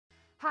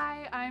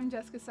Hi, I'm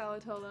Jessica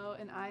Salatolo,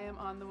 and I am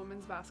on the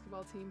women's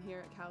basketball team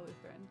here at Cal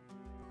Lutheran.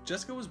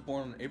 Jessica was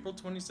born on April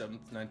 27,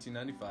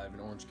 1995 in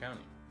Orange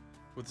County.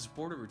 With the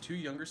support of her two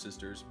younger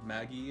sisters,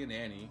 Maggie and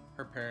Annie,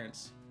 her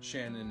parents,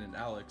 Shannon and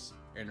Alex,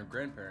 and her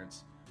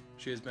grandparents,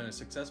 she has been a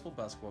successful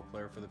basketball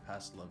player for the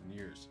past 11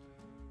 years.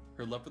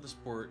 Her love for the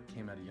sport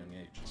came at a young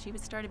age. She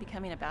started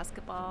becoming a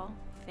basketball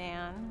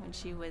fan when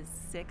she was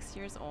 6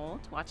 years old,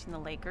 watching the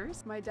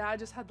Lakers. My dad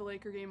just had the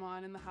Laker game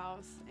on in the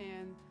house,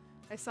 and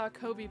I saw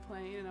Kobe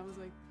playing, and I was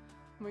like,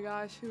 oh my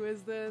gosh, who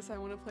is this? I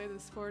want to play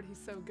this sport.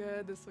 He's so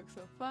good. This looks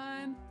so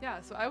fun.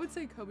 Yeah, so I would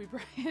say Kobe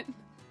Bryant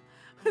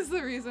was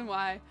the reason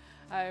why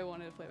I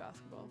wanted to play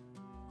basketball.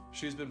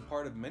 She has been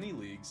part of many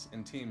leagues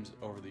and teams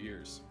over the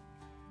years.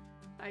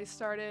 I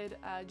started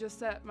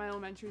just at my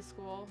elementary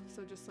school,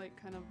 so just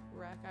like kind of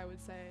rec, I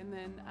would say. And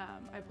then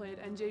I played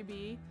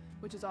NJB,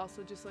 which is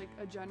also just like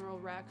a general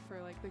rec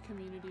for like the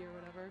community or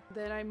whatever.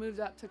 Then I moved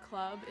up to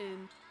club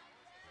in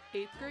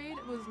 8th grade.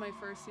 It was my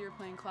first year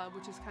playing club,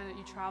 which is kind of,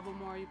 you travel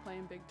more, you play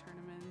in big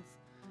tournaments.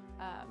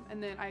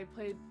 And then I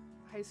played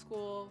high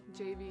school,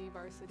 JV,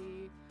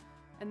 varsity,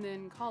 and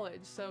then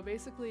college. So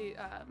basically,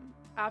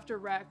 after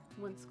rec,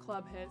 once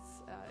club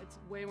hits, it's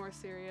way more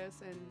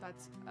serious, and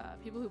that's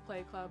people who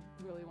play club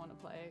really want to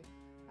play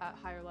at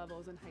higher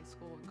levels in high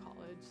school and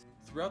college.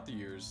 Throughout the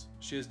years,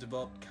 she has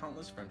developed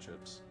countless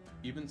friendships,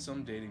 even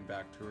some dating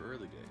back to her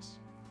early days.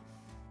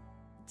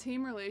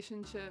 Team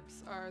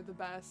relationships are the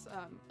best.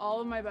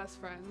 All of my best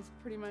friends,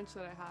 pretty much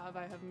that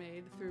I have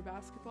made through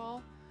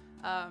basketball.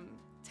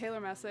 Taylor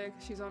Messick,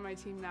 she's on my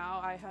team now.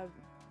 I have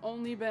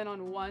only been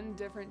on one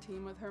different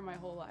team with her my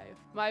whole life.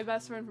 My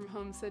best friend from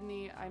home,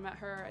 Sydney, I met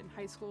her in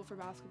high school for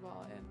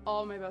basketball, and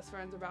all my best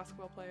friends are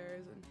basketball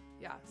players, and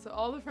yeah, so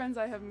all the friends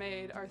I have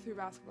made are through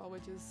basketball,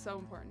 which is so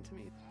important to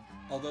me.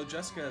 Although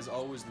Jessica has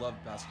always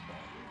loved basketball,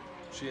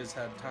 she has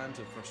had times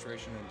of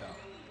frustration and doubt.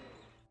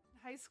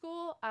 In high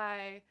school,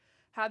 I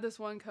had this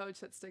one coach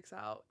that sticks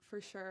out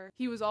for sure.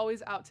 He was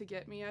always out to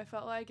get me, I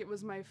felt like. It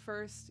was my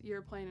first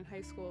year playing in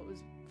high school. It was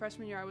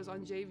freshman year, I was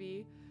on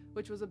JV,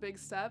 which was a big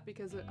step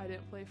because I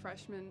didn't play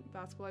freshman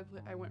basketball.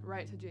 I went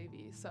right to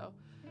JV. So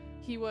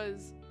he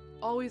was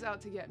always out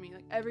to get me.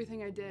 Like,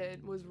 everything I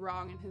did was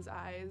wrong in his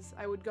eyes.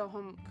 I would go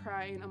home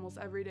crying almost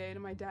every day to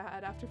my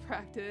dad after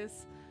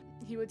practice.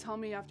 He would tell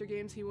me after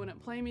games he wouldn't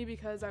play me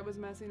because I was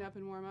messing up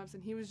in warm-ups,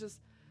 and he was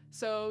just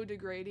so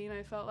degrading,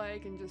 I felt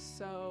like, and just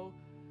so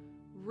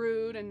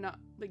rude, and not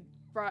like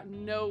brought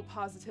no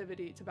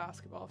positivity to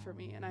basketball for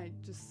me, and I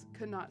just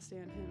could not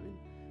stand him.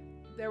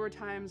 And there were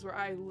times where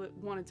I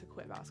wanted to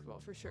quit basketball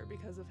for sure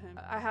because of him.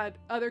 I had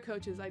other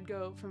coaches I'd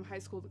go from high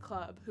school to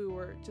club who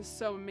were just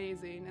so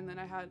amazing, and then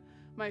I had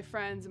my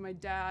friends and my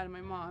dad and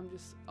my mom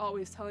just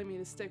always telling me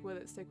to stick with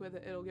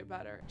it, it'll get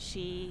better.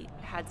 She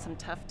had some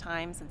tough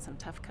times and some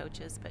tough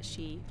coaches, but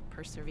she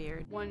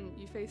persevered. When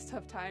you face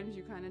tough times,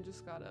 you kind of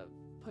just gotta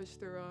push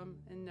through them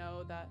and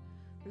know that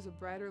there's a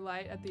brighter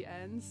light at the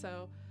end.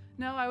 So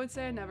no, I would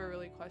say I never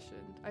really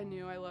questioned. I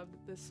knew I loved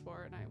this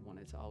sport and I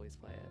wanted to always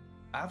play it.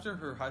 After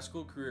her high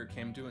school career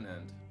came to an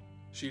end,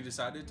 she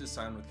decided to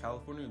sign with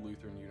California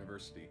Lutheran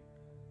University.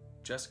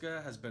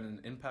 Jessica has been an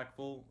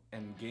impactful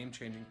and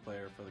game-changing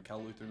player for the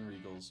Cal Lutheran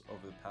Regals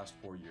over the past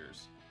 4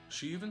 years.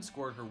 She even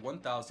scored her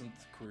 1,000th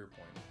career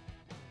point.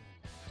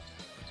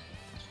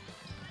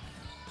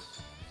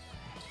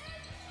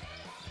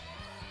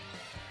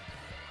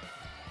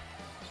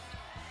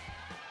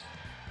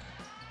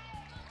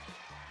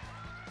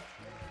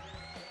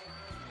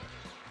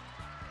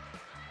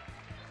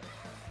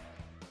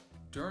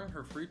 During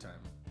her free time,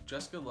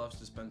 Jessica loves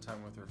to spend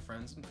time with her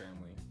friends and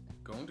family,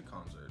 going to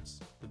concerts,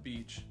 the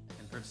beach,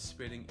 and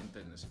participating in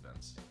fitness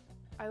events.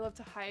 I love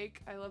to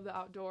hike, I love the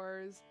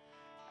outdoors,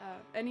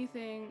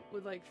 anything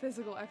with like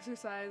physical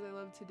exercise I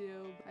love to do.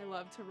 I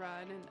love to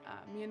run,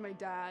 and me and my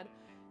dad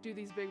do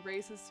these big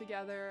races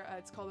together.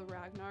 It's called the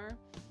Ragnar.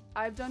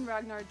 I've done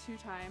Ragnar 2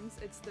 times.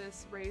 It's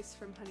this race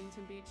from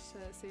Huntington Beach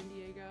to San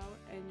Diego,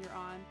 and you're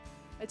on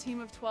a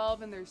team of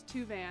 12 and there's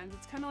 2 vans.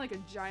 It's kind of like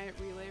a giant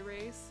relay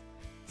race.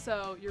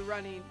 So you're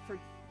running for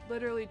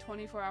literally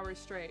 24 hours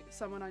straight.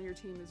 Someone on your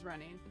team is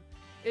running.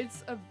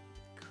 It's a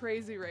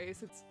crazy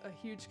race. It's a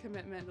huge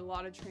commitment, a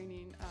lot of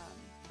training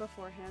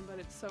beforehand, but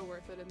it's so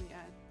worth it in the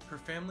end. Her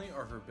family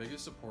are her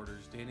biggest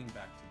supporters dating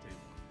back to day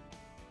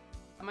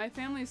one. My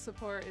family's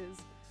support is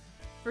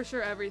for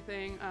sure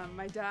everything.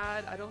 My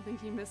dad, I don't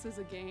think he misses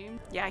a game.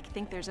 Yeah, I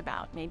think there's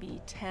about maybe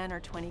 10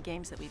 or 20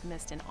 games that we've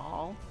missed in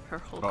all her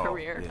whole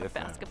career of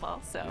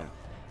basketball. So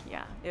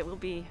yeah, it'll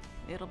be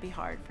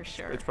hard for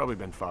sure. It's probably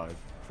been 5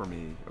 for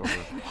me over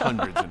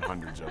hundreds and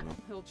hundreds of them.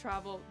 He'll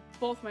travel,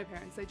 both my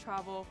parents, they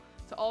travel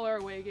to all our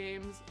away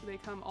games. They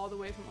come all the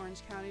way from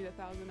Orange County to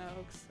Thousand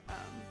Oaks.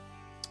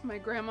 My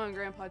grandma and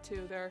grandpa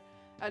too, they're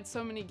at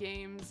so many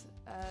games.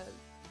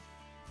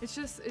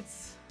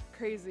 It's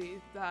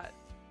crazy that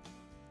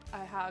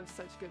I have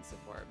such good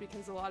support,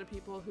 because a lot of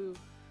people who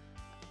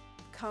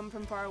come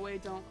from far away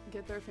don't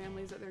get their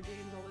families at their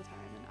games all the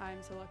time, and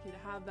I'm so lucky to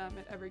have them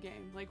at every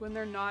game. Like when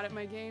they're not at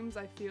my games,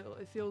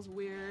 it feels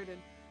weird, and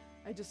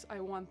I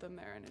want them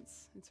there, and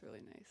it's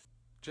really nice.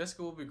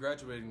 Jessica will be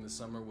graduating this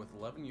summer with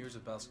 11 years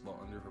of basketball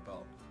under her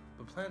belt,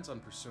 but plans on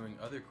pursuing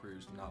other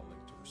careers not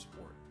linked to her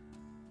sport.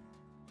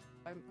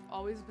 I've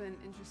always been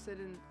interested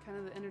in kind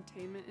of the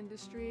entertainment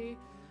industry.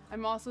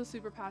 I'm also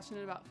super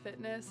passionate about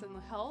fitness and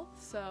health,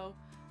 so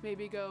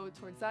maybe go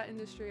towards that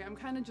industry.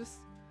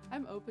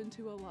 I'm open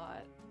to a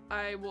lot.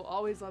 I will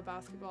always love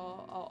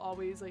basketball. I'll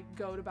always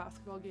go to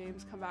basketball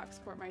games, come back,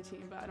 support my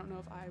team, but I don't know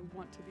if I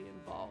want to be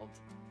involved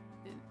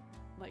in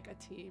a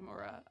team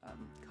or a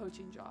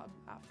coaching job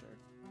after.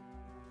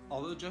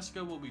 Although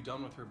Jessica will be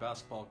done with her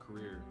basketball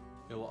career,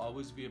 it will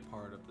always be a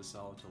part of the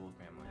Salatolo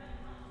family.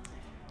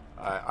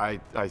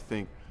 I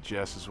think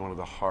Jess is one of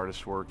the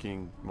hardest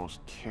working, most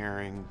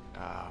caring.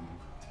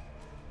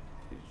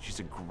 She's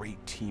a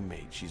great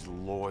teammate. She's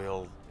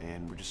loyal,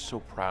 and we're just so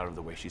proud of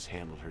the way she's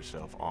handled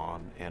herself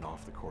on and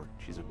off the court.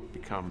 She's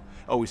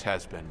always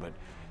has been, but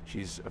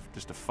she's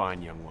just a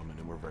fine young woman,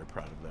 and we're very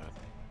proud of that.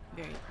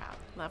 Very proud.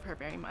 Love her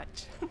very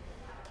much.